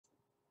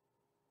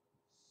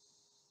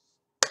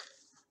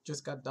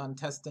Just got done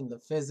testing the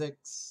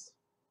physics.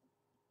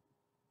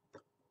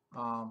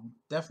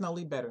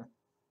 Definitely better.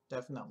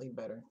 Definitely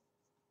better.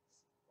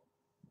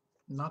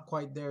 Not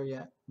quite there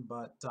yet,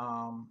 but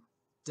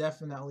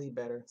definitely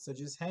better. So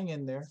just hang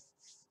in there.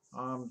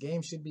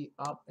 Game should be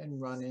up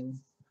and running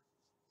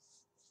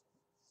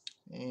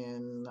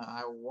in,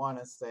 I want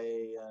to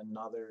say,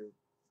 another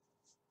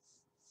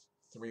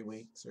 3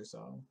 weeks or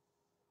so.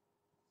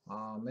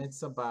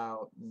 It's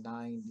about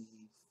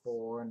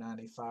 94,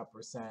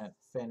 95%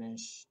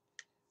 finished.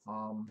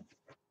 Um,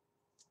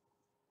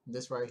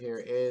 this right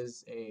here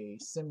is a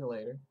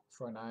simulator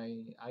for an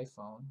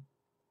iPhone,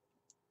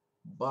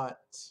 but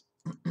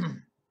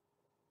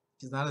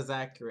it's not as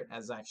accurate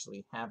as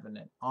actually having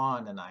it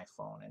on an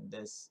iPhone, and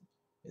this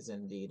is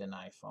indeed an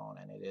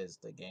iPhone, and it is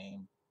the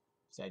game.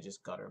 See, I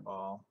just gutter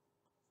ball,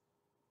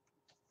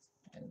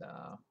 and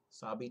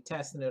so I'll be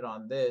testing it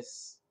on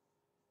this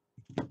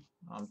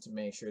to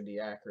make sure the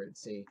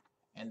accuracy.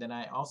 And then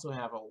I also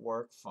have a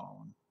work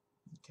phone,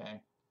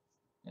 okay,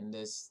 and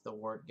the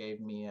work gave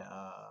me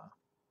a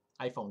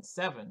iPhone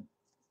 7,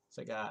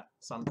 so I got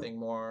something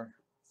more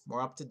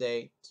up to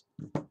date.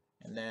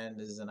 And then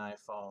this is an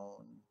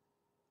iPhone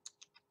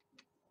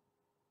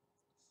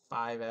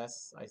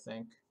 5S, I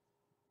think.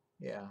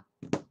 Yeah.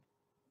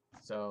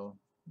 So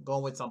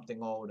going with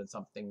something old and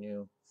something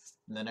new,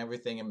 and then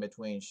everything in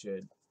between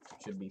should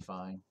be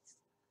fine.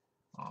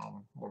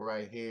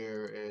 Right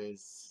here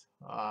is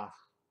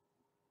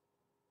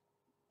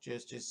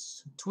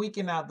just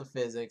tweaking out the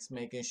physics,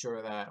 making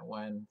sure that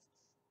when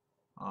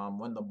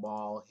the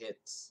ball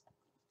hits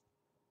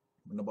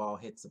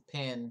a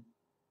pin,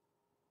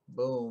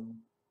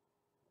 boom,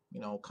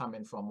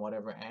 coming from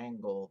whatever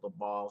angle, the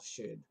ball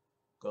should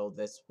go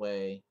this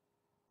way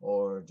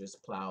or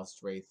just plow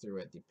straight through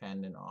it,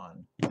 depending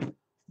on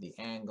the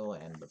angle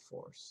and the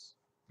force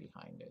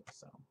behind it.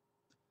 So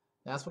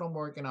that's what I'm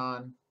working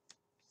on.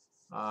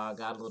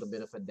 Got a little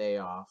bit of a day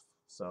off,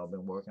 so I've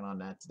been working on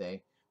that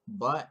today.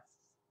 But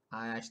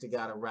I actually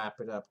got to wrap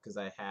it up because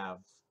I have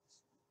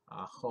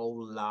a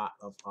whole lot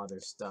of other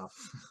stuff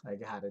I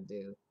got to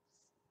do.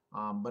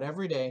 But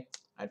every day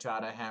I try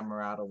to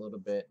hammer out a little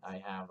bit.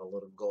 I have a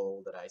little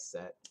goal that I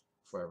set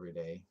for every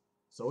day.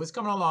 So it's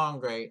coming along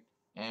great.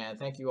 And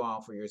thank you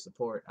all for your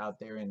support out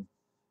there in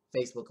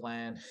Facebook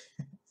land.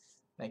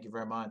 Thank you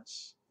very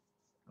much.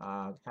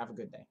 Have a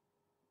good day.